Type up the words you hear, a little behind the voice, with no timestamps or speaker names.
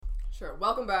Sure.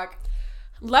 Welcome back.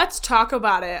 Let's talk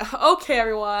about it. Okay,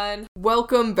 everyone.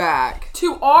 Welcome back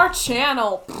To our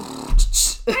channel.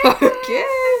 Okay.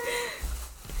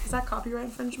 Is that copyright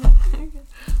infringement?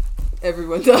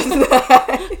 Everyone does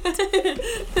that.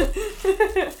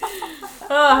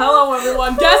 Hello,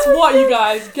 everyone. Guess what, you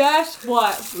guys? Guess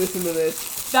what? Listen to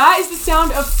this. That is the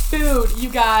sound of food,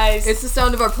 you guys. It's the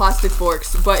sound of our plastic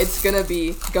forks, but it's gonna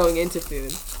be going into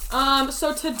food.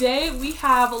 So today we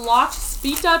have La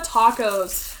Chispita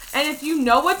tacos. And if you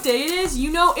know what day it is,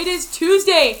 you know it is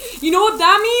Tuesday. You know what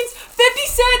that means?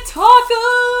 50-cent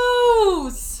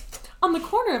tacos! On the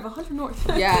corner of 100 North.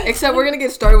 Yeah, except we're gonna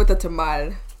get started with the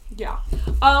tamal. Yeah.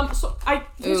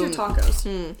 Here's your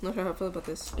tacos. Not sure how I feel about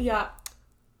this. Yeah.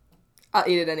 I'll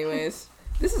eat it anyways.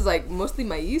 This is like mostly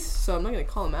maíz, so I'm not gonna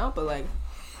call him out, but like,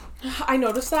 I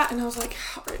noticed that and I was like,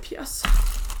 R.I.P.S.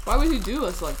 why would he do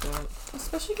us like that?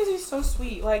 Especially because he's so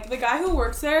sweet. Like, the guy who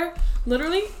works there,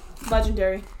 literally,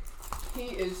 legendary. He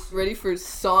is ready for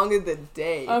song of the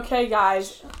day. Okay,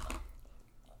 guys.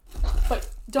 But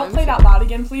don't play it out loud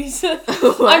again, please.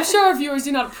 I'm sure our viewers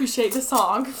do not appreciate the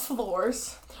song.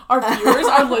 Floors. Our viewers,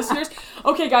 our listeners.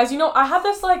 Okay, guys, I had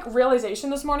this,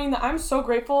 realization this morning that I'm so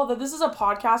grateful that this is a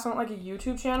podcast and not, a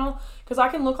YouTube channel, because I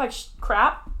can look like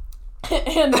crap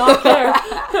and not care.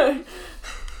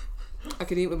 I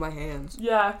could eat with my hands.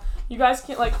 Yeah. You guys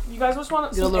can't, you guys just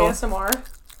want some ASMR?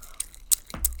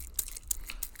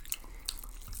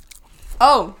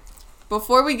 Oh,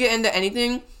 before we get into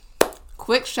anything,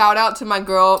 quick shout out to my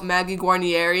girl, Maggie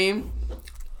Guarnieri,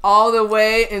 all the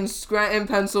way in Scranton,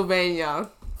 Pennsylvania.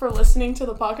 For listening to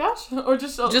the podcast? Or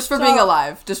just for being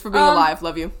alive. Just for being alive.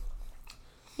 Love you.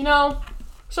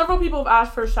 Several people have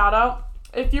asked for a shout out.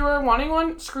 If you were wanting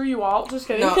one, screw you all. Just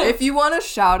kidding. No, if you want a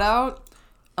shout out,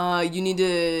 you need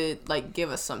to, give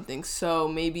us something. So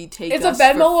maybe take it's us a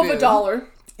Venmo for food. of $1.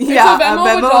 Yeah, a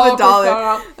Venmo of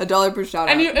 $1. $1 per shout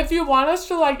out. And if you want us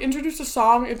to, introduce a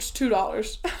song, it's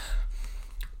 $2.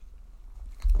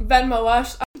 Venmo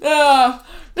us.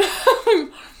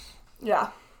 Yeah.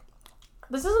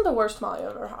 This isn't the worst tamale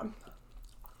I've ever had.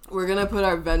 We're going to put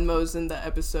our Venmos in the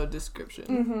episode description.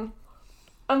 Mm-hmm.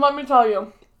 And let me tell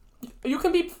you, you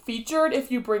can be featured if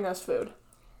you bring us food.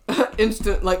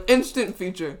 Instant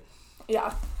feature.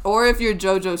 Yeah. Or if you're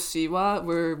Jojo Siwa,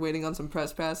 we're waiting on some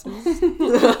press passes.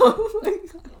 Oh my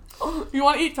God. You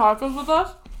want to eat tacos with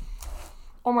us?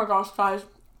 Oh my gosh, guys.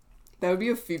 That would be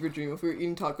a fever dream if we were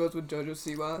eating tacos with Jojo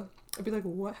Siwa. I'd be like,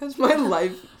 what has my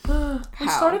life... We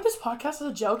started this podcast as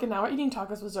a joke, and now we're eating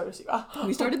tacos with Jojo Siwa.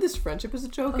 We started this friendship as a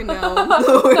joke, and now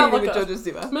we're eating with Jojo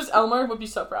Siwa. Miss Elmer would be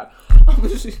so proud. We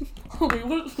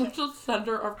would just send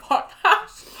her our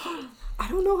podcast. I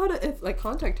don't know how to,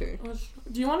 contact her.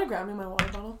 Do you want to grab me my water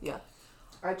bottle? Yeah.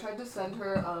 I tried to send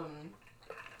her,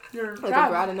 Your a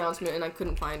grad announcement, and I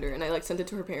couldn't find her. And I, sent it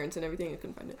to her parents and everything, and I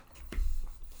couldn't find it.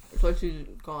 It's like she's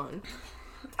gone.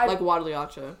 Wadley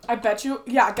Acha. I bet you.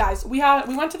 Yeah, guys, we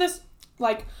went to this,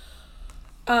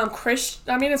 it's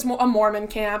a Mormon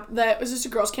camp that was just a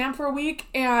girls' camp for a week,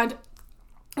 and it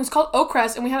was called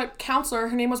Oakcrest, and we had a counselor.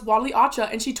 Her name was Wadley Acha,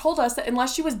 and she told us that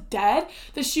unless she was dead,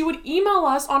 that she would email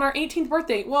us on our 18th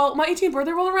birthday. Well, my 18th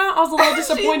birthday rolled around, I was a little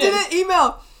disappointed. She didn't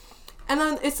email. And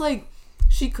then it's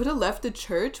she could have left the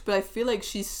church, but I feel like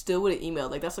she still would have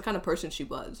emailed. That's the kind of person she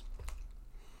was.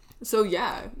 So,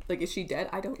 yeah. Is she dead?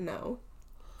 I don't know.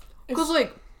 Because,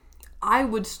 I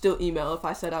would still email if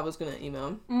I said I was going to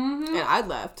email. Mm-hmm. And I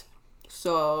left.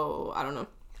 So, I don't know.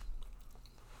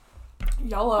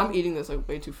 YOLO. I'm eating this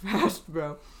way too fast,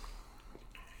 bro.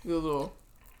 Can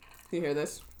you hear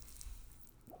this?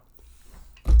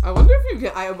 I wonder if you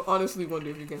can. I honestly wonder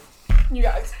if you can. You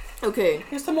guys. Okay.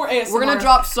 Here's some more ASMR. We're gonna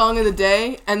drop song of the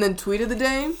day and then tweet of the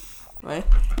day. Right?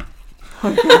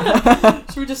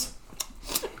 Should we just...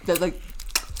 That's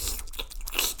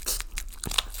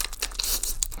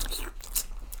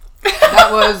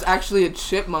That was actually a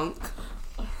chipmunk.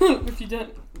 If you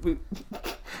didn't...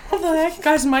 What the heck?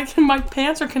 Guys, my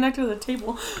pants are connected to the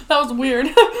table. That was weird.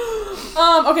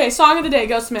 Okay, song of the day.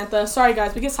 Go, Samantha. Sorry,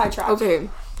 guys. We get sidetracked. Okay.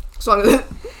 Song of the...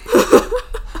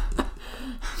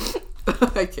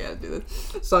 I can't do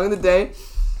this. Song of the day?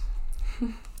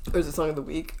 Or is it song of the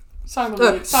week? Song of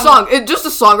the week. Just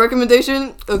a song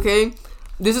recommendation, okay?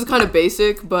 This is kind of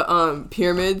basic, but,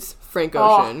 Pyramids, Frank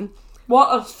Ocean. Oh,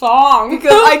 what a song!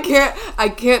 Because I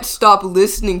can't stop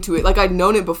listening to it. I'd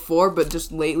known it before, but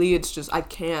just lately, it's just, I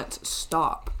can't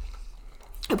stop.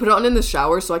 I put it on in the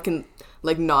shower so I can,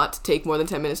 not take more than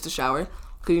 10 minutes to shower.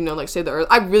 Because, save the earth.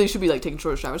 I really should be, taking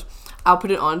shorter showers. I'll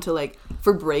put it on to,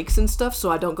 for breaks and stuff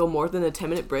so I don't go more than a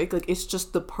 10-minute break. It's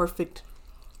just the perfect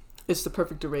it's the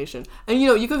perfect duration. And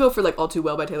you could go for like All Too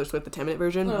Well by Taylor Swift, the 10-minute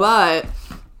version, Ugh. but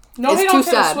no hate on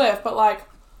Taylor Swift, but like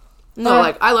no,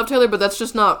 like I love Taylor, but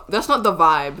that's not the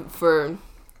vibe for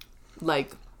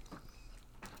like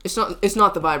it's not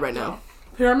the vibe right now.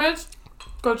 Pyramids,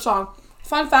 good song.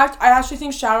 Fun fact, I actually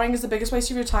think showering is the biggest waste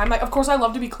of your time. Like, of course I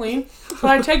love to be clean,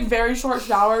 but I take very short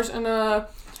showers in a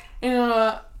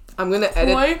I'm gonna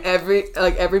edit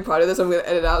every part of this. I'm gonna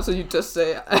edit out so you just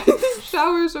say I think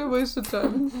showers are a waste of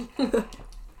time. I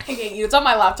can't use. It's on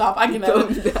my laptop. I can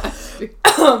edit.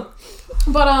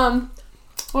 But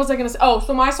what was I gonna say? Oh,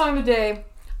 so my song today.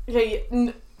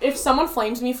 Okay, if someone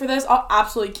flames me for this, I'll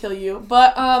absolutely kill you.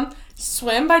 But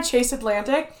 "Swim" by Chase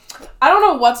Atlantic. I don't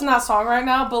know what's in that song right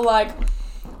now, but like,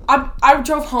 I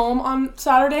drove home on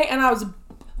Saturday and I was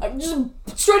like just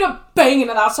straight up banging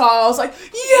to that song. I was like,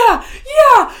 yeah.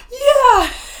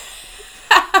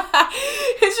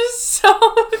 It's just so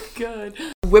good.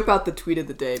 Whip out the tweet of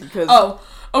the day because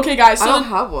okay guys, so I don't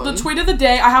have one. The tweet of the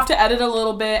day, I have to edit a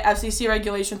little bit FCC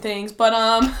regulation things, but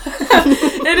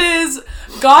it is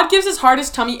God gives his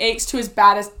hardest tummy aches to his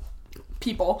baddest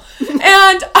people.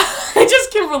 And I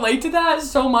just can relate to that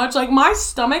so much. Like, my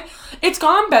stomach, it's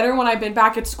gone better when I've been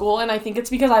back at school, and I think it's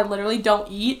because I literally don't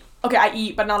eat. Okay, I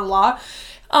eat, but not a lot.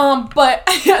 But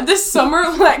this summer,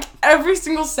 like, every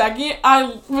single second,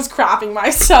 I was crapping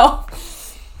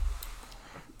myself.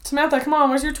 Samantha, come on,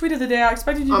 where's your tweet of the day? I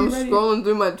expected you to be ready. I'm scrolling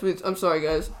through my tweets. I'm sorry,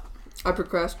 guys. I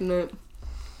procrastinate.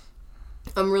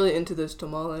 I'm really into this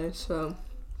tamale, so.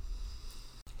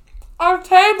 Our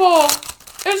table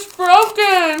is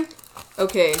broken.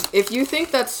 Okay, if you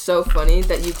think that's so funny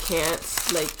that you can't,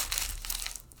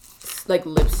 like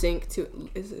lip sync to,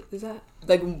 is that,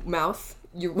 like, mouth?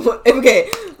 Okay,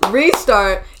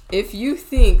 restart. If you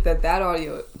think that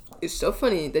audio is so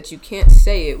funny that you can't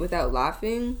say it without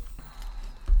laughing,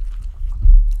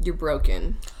 you're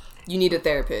broken. You need a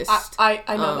therapist. I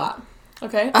know that.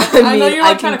 Okay? I know you're,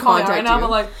 like, trying to call me out right now, but,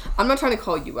 like, I'm not trying to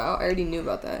call you out. I already knew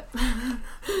about that.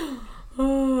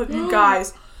 Oh, you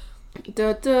guys.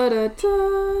 Da, da, da,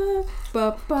 da,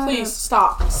 ba, ba. Please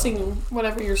stop singing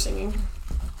whatever you're singing.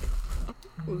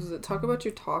 What was it? Talk about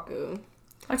your taco.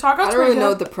 I don't really know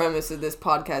what the premise of this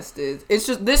podcast is. It's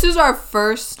just, this is our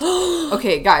first.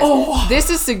 Okay, guys, This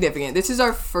is significant. This is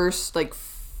our first, like,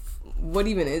 what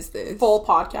even is this? Full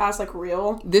podcast, like,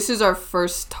 real. This is our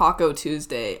first Taco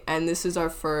Tuesday, and this is our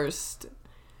first.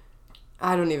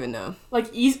 I don't even know. Like,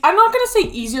 I'm not gonna say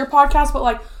easier podcast, but,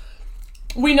 like,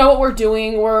 we know what we're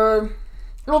doing. We're a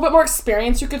little bit more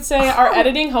experienced, you could say. Our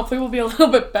editing hopefully will be a little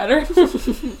bit better.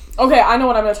 Okay, I know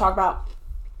what I'm gonna talk about.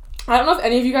 I don't know if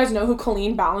any of you guys know who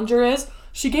Colleen Ballinger is.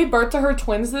 She gave birth to her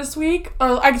twins this week,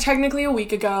 or like technically a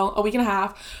week and a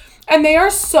half. And they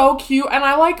are so cute, and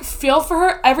I like feel for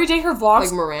her every day. Her vlogs,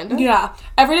 like Miranda? Yeah,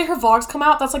 every day her vlogs come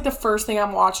out. That's like the first thing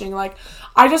I'm watching. Like,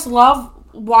 I just love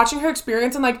watching her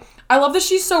experience, and like I love that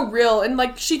she's so real, and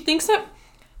like she thinks that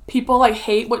people like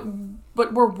hate what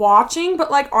we're watching, but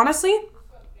like honestly,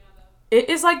 it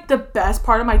is like the best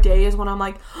part of my day is when I'm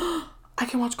like, I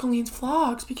can watch Colleen's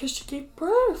vlogs because she gave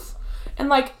birth. And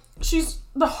like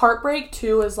the heartbreak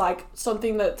too is like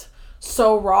something that's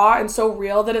so raw and so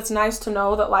real that it's nice to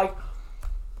know that like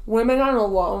women aren't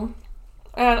alone.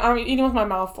 And I'm eating with my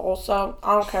mouth full, so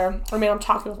I don't care. I mean, I'm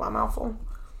talking with my mouth full.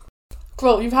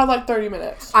 Girl, you've had like 30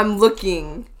 minutes. I'm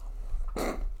looking.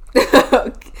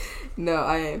 No,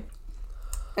 I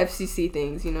FCC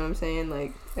things, you know what I'm saying?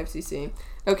 Like, FCC.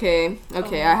 Okay,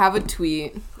 I have a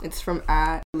tweet. It's from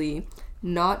 @Lee,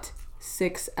 not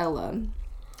 6ella.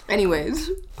 Anyways,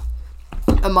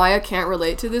 Amaya can't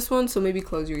relate to this one, so maybe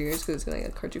close your ears because it's gonna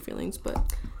hurt your feelings, but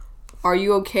are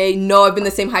you okay? No, I've been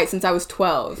the same height since I was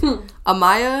 12.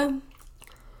 Amaya,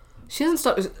 she hasn't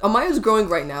stopped. Amaya's growing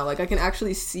right now. Like, I can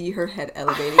actually see her head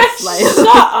elevating slightly. Shut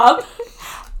up!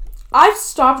 I've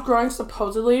stopped growing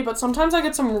supposedly, but sometimes I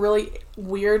get some really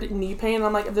weird knee pain, and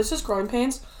I'm like, if this is growing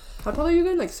pains. How tall are you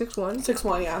again? Like 6'1"?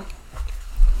 6'1", yeah.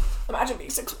 Imagine being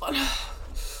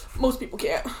 6'1". Most people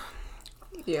can't.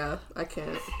 Yeah, I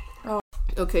can't. Oh.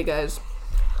 Okay, guys.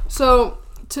 So,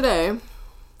 today,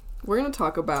 we're going to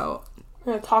talk about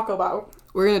the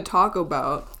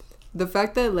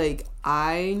fact that, like,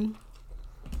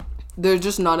 there's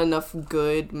just not enough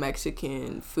good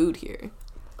Mexican food here.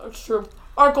 That's true.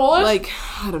 Our goal is... Like,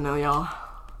 I don't know, y'all.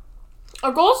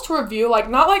 Our goal is to review, like,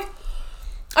 not, like...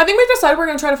 I think we've decided we're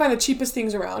going to try to find the cheapest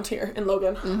things around here in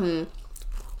Logan.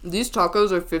 Mm-hmm. These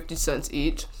tacos are 50 cents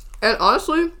each. And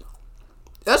honestly,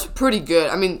 that's pretty good.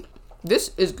 I mean,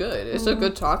 this is good. It's a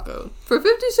good taco. For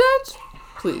 50 cents?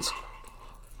 Please.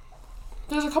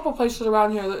 There's a couple places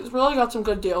around here that's really got some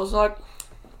good deals. Like,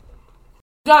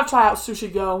 You gotta try out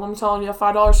Sushi Go. I'm telling you,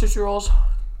 $5 sushi rolls.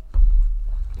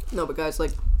 No, but guys,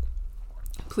 like,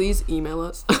 please email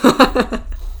us.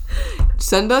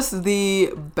 Send us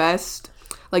the best,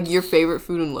 like, your favorite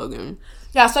food in Logan.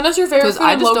 Yeah, send us your favorite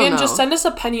food in Logan. Don't just send us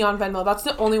a penny on Venmo. That's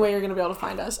the only way you're gonna be able to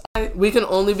find us. We can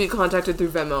only be contacted through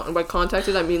Venmo, and by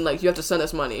contacted I mean like you have to send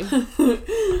us money.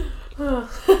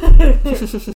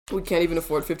 We can't even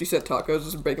afford 50-cent tacos.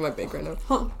 It's breaking my bank right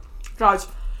now. Guys,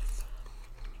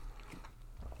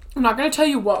 I'm not gonna tell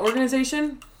you what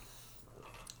organization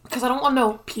because I don't want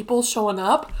no people showing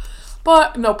up.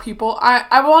 But no people.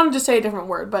 I wanted to say a different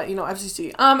word, but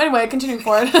FCC. Anyway, continuing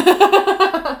forward.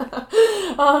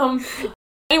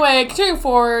 Anyway, continuing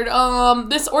forward.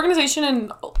 This organization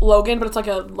in Logan, but it's like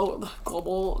a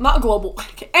global, not global.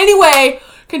 Anyway,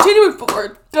 continuing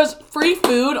forward, does free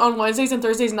food on Wednesdays and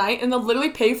Thursdays night, and they'll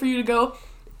literally pay for you to go.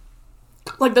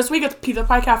 Like this week, it's Pizza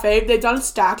Pie Cafe. They've done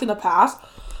Stacked in the past.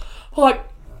 Well, like,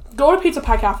 go to Pizza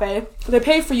Pie Cafe. They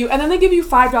pay for you, and then they give you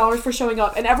 $5 for showing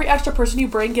up, and every extra person you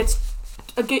bring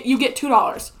you get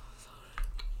 $2.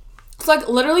 It's like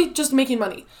literally just making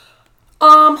money.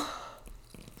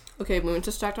 Okay, we went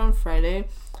to Stacked on Friday.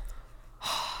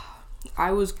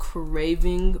 I was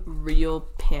craving real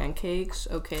pancakes,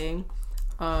 okay?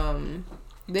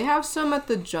 They have some at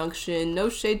the Junction. No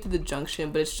shade to the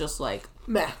Junction, but it's just like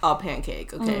meh. A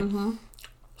pancake, okay?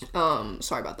 Mm-hmm.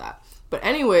 Sorry about that. But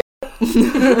anyway.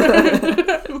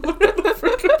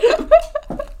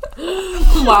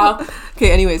 Wow.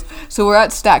 Okay, anyways, so we're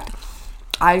at Stacked.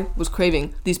 I was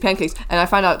craving these pancakes, and I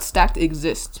find out Stacked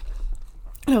exists.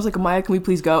 And I was like, Amaya, can we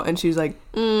please go? And she was like,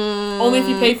 only if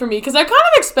you pay for me, because they're kind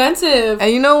of expensive.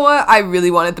 And you know what? I really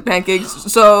wanted the pancakes,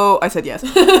 so I said yes.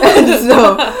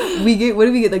 So what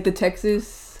did we get? Like the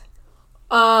Texas?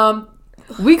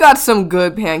 We got some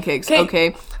good pancakes,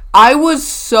 okay? I was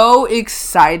so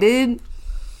excited.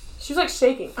 She was like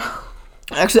shaking.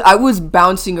 Actually, I was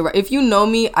bouncing around. If you know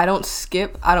me, I don't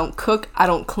skip, I don't cook, I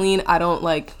don't clean, I don't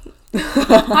like...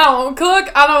 I don't cook,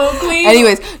 I don't clean.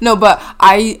 Anyways, no, but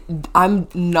I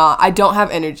don't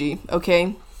have energy,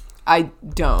 okay? I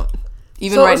don't.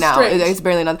 Even so right now, it's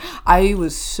barely enough. I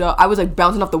was like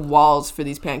bouncing off the walls for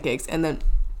these pancakes, and then...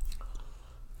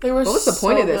 They were what was the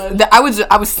point of this? Good. I was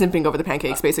simping over the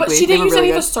pancakes, basically. But she didn't use any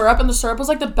of the syrup, and the syrup was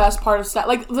like the best part of that.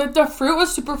 Like the fruit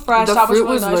was super fresh. The fruit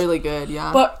was really nice. really good,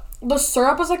 yeah. But the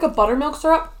syrup was like a buttermilk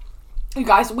syrup. You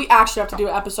guys, we actually have to do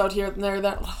an episode here and there.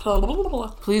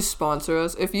 Please sponsor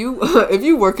us. If you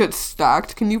work at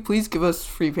Stacked, can you please give us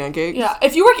free pancakes? Yeah,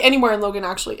 if you work anywhere in Logan,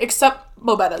 actually, except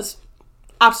Mobetta's.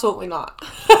 Absolutely not.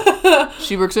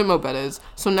 She works at Mobetta's,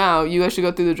 so now you guys should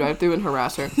go through the drive-thru and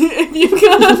harass her.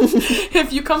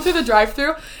 If you come through the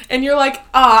drive-thru and you're like,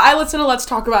 I listen to Let's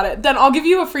Talk About It, then I'll give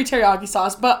you a free teriyaki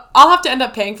sauce, but I'll have to end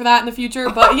up paying for that in the future.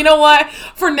 But you know what?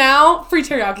 For now, free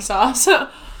teriyaki sauce.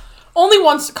 Only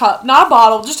one cup, not a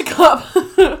bottle, just a cup.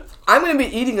 I'm gonna be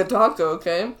eating a taco,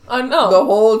 okay? I know. The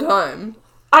whole time.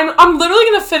 I'm literally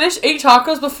gonna finish 8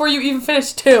 tacos before you even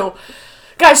finish 2.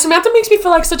 Guys, Samantha makes me feel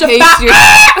like such a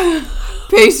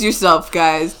Pace yourself,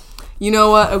 guys. You know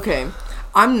what? Okay.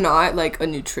 I'm not like a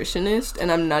nutritionist,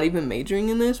 and I'm not even majoring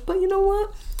in this, but you know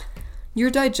what? Your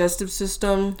digestive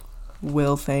system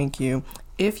will thank you.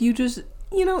 If you just,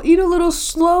 eat a little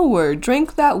slower,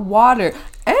 drink that water,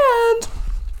 and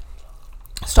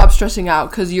stop stressing out,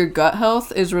 because your gut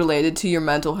health is related to your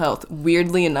mental health.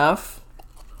 Weirdly enough,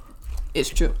 it's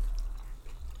true.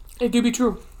 It do be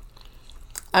true.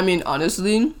 I mean,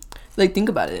 honestly, like, think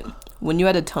about it. When you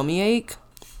had a tummy ache,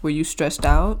 were you stressed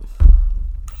out?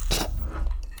 I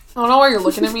don't know why you're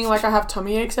looking at me like I have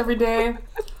tummy aches every day.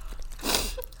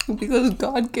 Because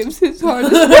God gives his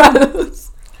hardest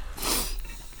battles.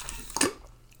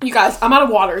 You guys, I'm out of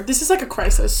water. This is like a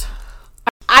crisis.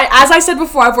 As I said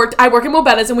before, I work at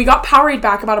Mobetta's, and we got Powerade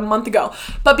back about a month ago.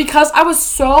 But because I was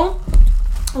so...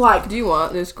 Like, do you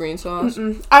want this green sauce?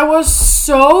 I was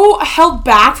so held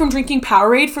back from drinking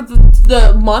Powerade for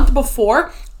the month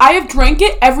before. I have drank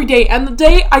it every day, and the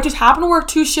day I just happened to work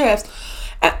 2 shifts,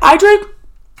 and I drank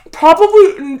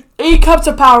probably 8 cups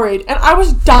of Powerade, and I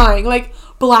was dying, like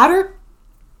bladder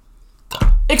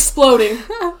exploding.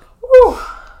 Woo.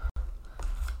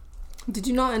 Did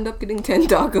you not end up getting 10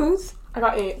 tacos? I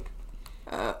got 8.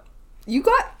 You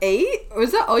got 8?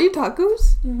 Was that all your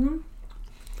tacos? Mm-hmm.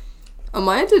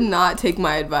 Amaya did not take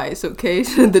my advice, okay?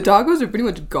 The tacos are pretty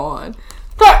much gone.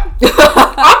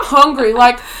 I'm hungry.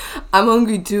 Like, I'm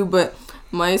hungry too, but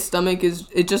my stomach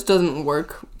it just doesn't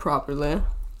work properly.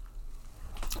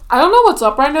 I don't know what's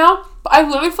up right now, but I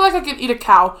literally feel like I could eat a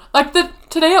cow. Like,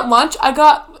 today at lunch, I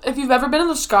got, if you've ever been in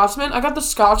the Scotsman, I got the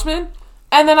Scotsman,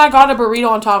 and then I got a burrito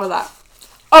on top of that.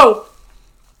 Oh,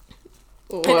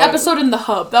 An episode in the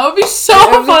hub. That would be so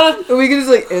fun. We could just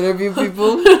like interview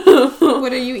people.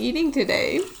 What are you eating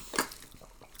today?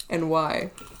 And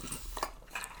why?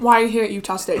 Why are you here at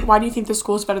Utah State? Why do you think this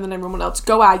school is better than everyone else?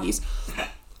 Go Aggies.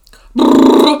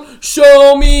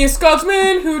 Show me a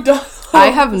Scotsman who does. I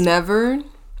have never,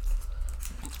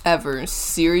 ever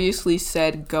seriously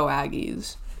said go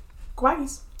Aggies. Go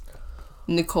Aggies.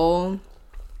 Nicole,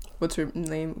 what's her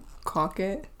name?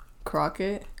 Crockett?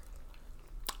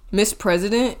 Miss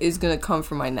President is gonna come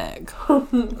for my neck.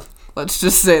 Let's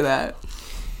just say that.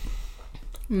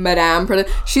 Madame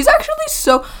President. She's actually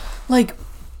so, like,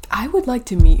 I would like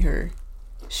to meet her.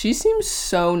 She seems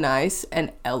so nice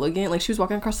and elegant. Like, she was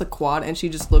walking across the quad and she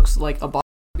just looks like a boss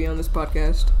to be on this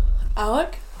podcast.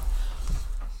 Alec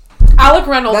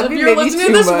Reynolds, if you're listening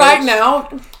to this right now,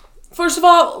 first of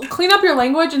all, clean up your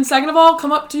language, and second of all,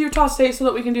 come up to Utah State so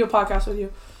that we can do a podcast with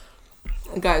you.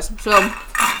 Guys, so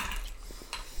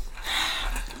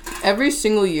every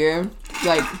single year,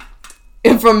 like,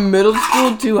 from middle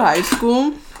school to high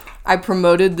school, I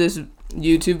promoted this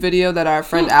YouTube video that our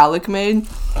friend Alec made.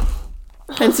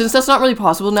 And since that's not really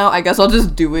possible now, I guess I'll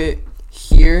just do it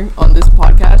here on this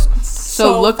podcast.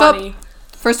 So look funny. Up,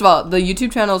 first of all, the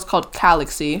YouTube channel is called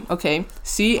Calaxy, okay?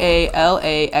 Calaxy.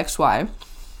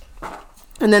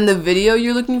 And then the video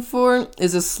you're looking for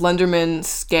is a Slenderman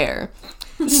scare.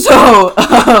 So,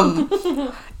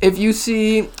 if you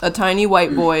see a tiny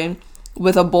white boy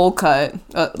with a bowl cut,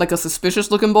 like a suspicious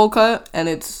looking bowl cut, and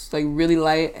it's like really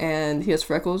light and he has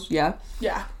freckles, yeah.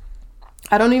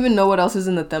 I don't even know what else is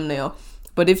in the thumbnail,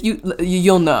 but if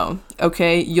you'll know,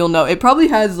 okay? You'll know. It probably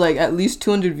has like at least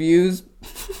 200 views.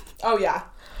 Oh yeah.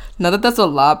 Not that that's a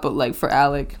lot, but like for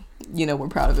Alec, you know, we're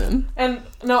proud of him. And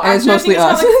it's mostly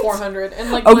us. Like 400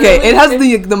 and like. Okay, it has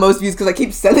the most views because I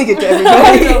keep sending it to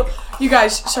everybody. So, you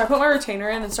guys, should I put my retainer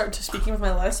in and start speaking with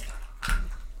my lisp?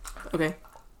 Okay.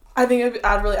 I think it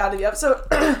would really add to the episode.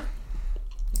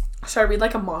 Should I read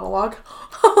like a monologue?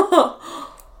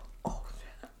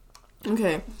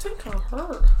 Okay. It's like kind of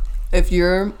hurt. If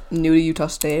you're new to Utah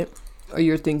State or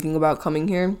you're thinking about coming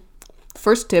here,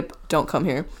 first tip, don't come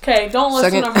here. Okay, don't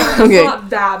listen Second, to her. It's not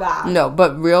that bad. No,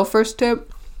 but real first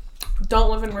tip,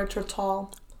 don't live in Richards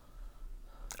Hall.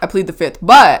 I plead the fifth.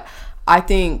 But I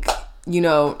think, you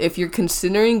know, if you're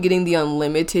considering getting the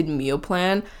unlimited meal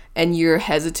plan and you're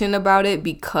hesitant about it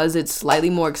because it's slightly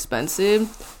more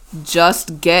expensive,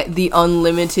 just get the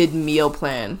unlimited meal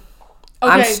plan.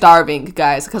 Okay. I'm starving,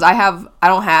 guys, because I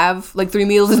don't have like 3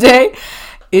 meals a day.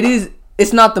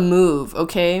 It's not the move,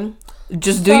 okay?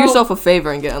 Just do yourself a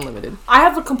favor and get unlimited. I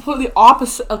have a completely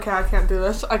opposite. Okay, I can't do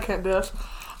this.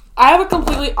 I have a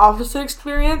completely opposite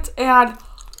experience, and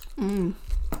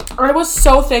I was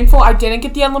so thankful I didn't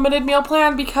get the unlimited meal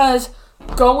plan because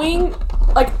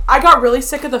I got really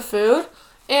sick of the food,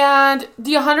 and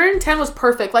the 110 was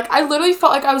perfect. Like, I literally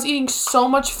felt like I was eating so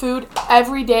much food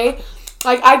every day.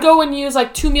 Like, I'd go and use,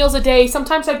 like, 2 meals a day.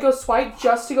 Sometimes I'd go swipe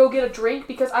just to go get a drink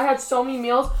because I had so many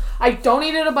meals. I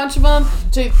donated a bunch of them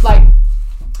to, like,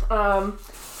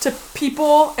 to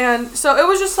people. And so it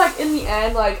was just, like, in the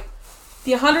end, like,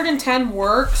 the 110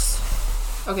 works.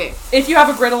 Okay. If you have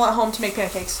a griddle at home to make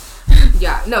pancakes.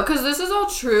 Yeah, no, because this is all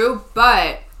true,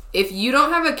 but if you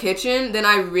don't have a kitchen, then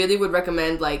I really would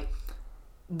recommend, like,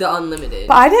 the unlimited.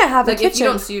 But I didn't have a kitchen. Like, if you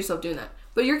don't see yourself doing that.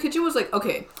 But your kitchen was like,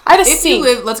 okay. I had a sink.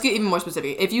 Let's get even more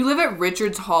specific. If you live at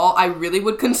Richards Hall, I really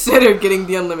would consider getting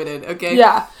the unlimited, okay?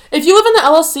 Yeah. If you live in the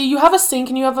LLC, you have a sink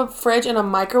and you have a fridge and a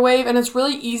microwave, and it's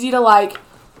really easy to, like,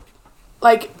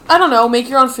 I don't know, make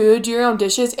your own food, do your own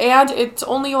dishes, and it's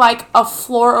only, like, a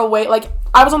floor away. Like,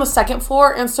 I was on the 2nd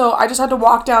floor, and so I just had to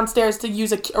walk downstairs to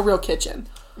use a real kitchen.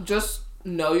 Just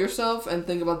know yourself and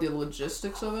think about the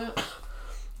logistics of it.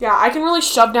 Yeah, I can really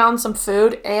shove down some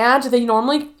food, and they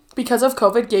normally, because of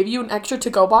COVID, gave you an extra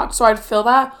to-go box, so I'd fill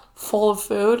that full of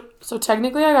food. So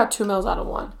technically, I got 2 meals out of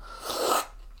 1.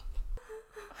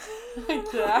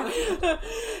 Like that.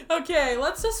 Okay,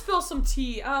 let's just spill some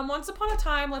tea. Once upon a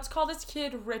time, let's call this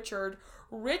kid Richard.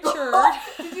 Richard.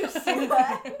 Did you see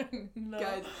that? No.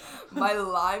 Guys, my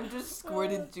lime just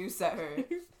squirted juice at her.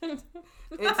 It's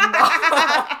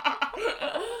not.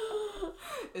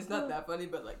 It's not that funny,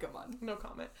 but like, come on. No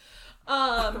comment.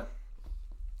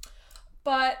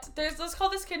 But let's call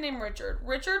this kid named Richard.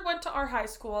 Richard went to our high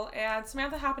school, and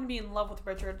Samantha happened to be in love with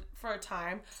Richard for a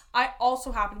time. I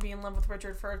also happened to be in love with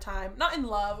Richard for a time. Not in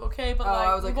love, okay,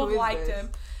 but we both liked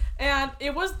him. And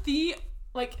it was the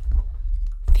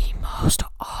most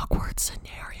awkward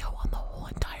scenario on the whole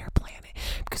entire planet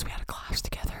because we had a class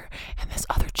together, and this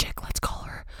other chick, let's call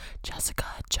her Jessica.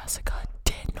 Jessica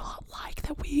did not like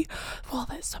that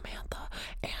Samantha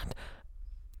and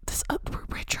this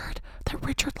Richard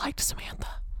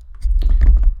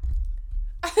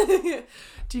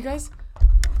Do you guys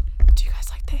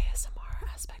like the ASMR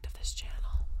aspect of this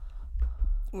channel?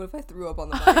 What if I threw up on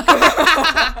the mic?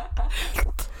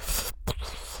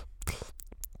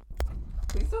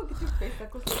 Please don't get your face that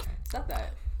close. Stop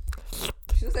that.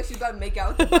 She looks like she's about to make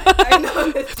out with the mic. I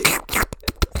know this.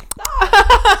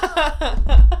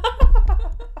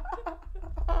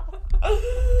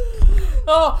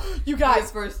 Oh, you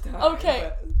guys. My first time.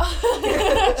 Okay.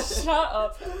 Shut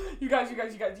up. You guys.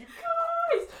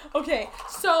 Okay,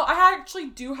 so I actually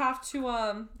do have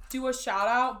to do a shout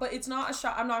out, but it's not a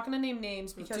shout. I'm not gonna name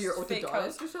names because to your it's fake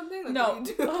orthodontist or something. Like, no, what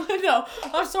do you do? no.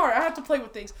 I'm sorry. I have to play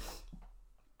with things.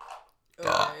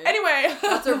 Okay. Anyway,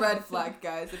 that's a red flag,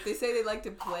 guys. If they say they like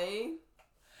to play,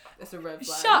 that's a red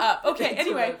flag. Shut up. Okay. It's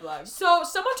Anyway, so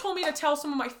someone told me to tell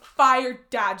some of my fire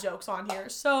dad jokes on here.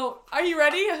 So are you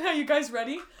ready? Are you guys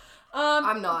ready?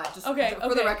 I'm not. Just okay.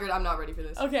 For the record, I'm not ready for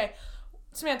this. Okay.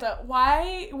 Samantha,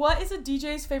 what is a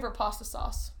DJ's favorite pasta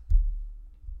sauce?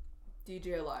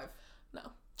 DJ Alive. No.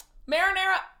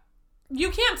 Marinara.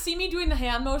 You can't see me doing the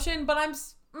hand motion, but I'm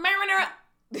marinara.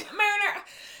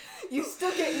 You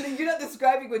still can't. You're not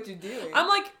describing what you're doing. I'm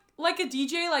like a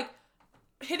DJ, like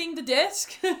hitting the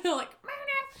disc, like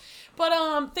marinara.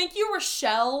 But thank you,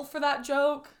 Rochelle, for that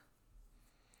joke.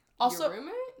 Also, your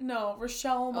roommate? No,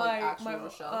 Rochelle, my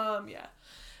Rochelle? yeah.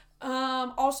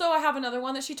 Also, I have another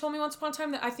one that she told me once upon a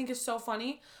time that I think is so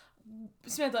funny.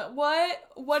 Samantha,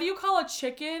 what do you call a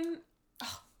chicken?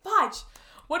 Oh, fudge.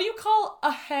 What do you call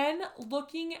a hen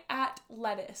looking at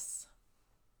lettuce?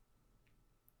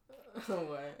 No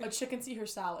way. A chicken Caesar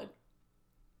salad.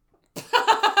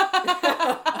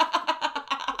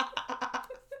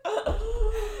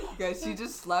 Guys, she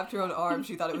just slapped her own arm.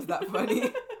 She thought it was that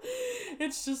funny.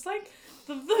 It's just like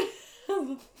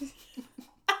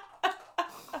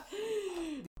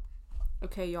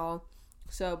Okay, y'all.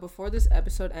 So before this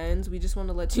episode ends, we just want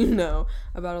to let you know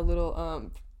about a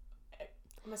little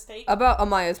mistake. About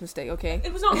Amaya's mistake, okay?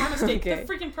 It was not my mistake. Okay.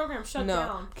 The freaking program shut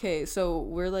down. Okay, so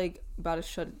we're like about to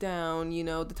shut it down, you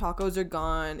know, the tacos are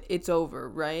gone, it's over,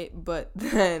 right? But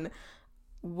then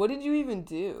what did you even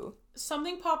do?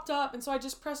 Something popped up, and so I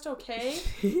just pressed okay,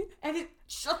 and it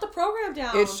shut the program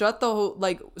down. It shut the whole,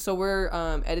 like, so we're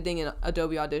editing in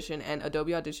Adobe Audition, and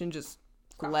Adobe Audition just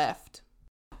left.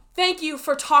 Thank you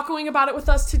for talking about it with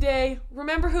us today.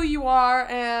 Remember who you are,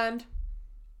 and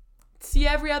see you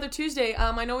every other Tuesday.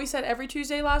 I know we said every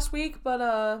Tuesday last week, but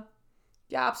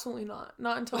yeah, absolutely not.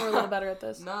 Not until we're a little better at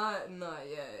this. Not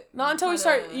yet. Not until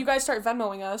you guys start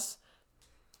Venmoing us.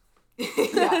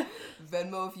 Yeah,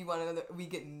 Venmo if you want another. We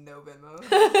get no Venmo.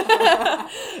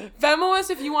 Venmo us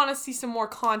if you want to see some more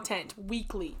content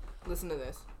weekly. Listen to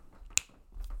this.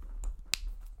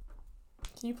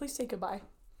 Can you please say goodbye?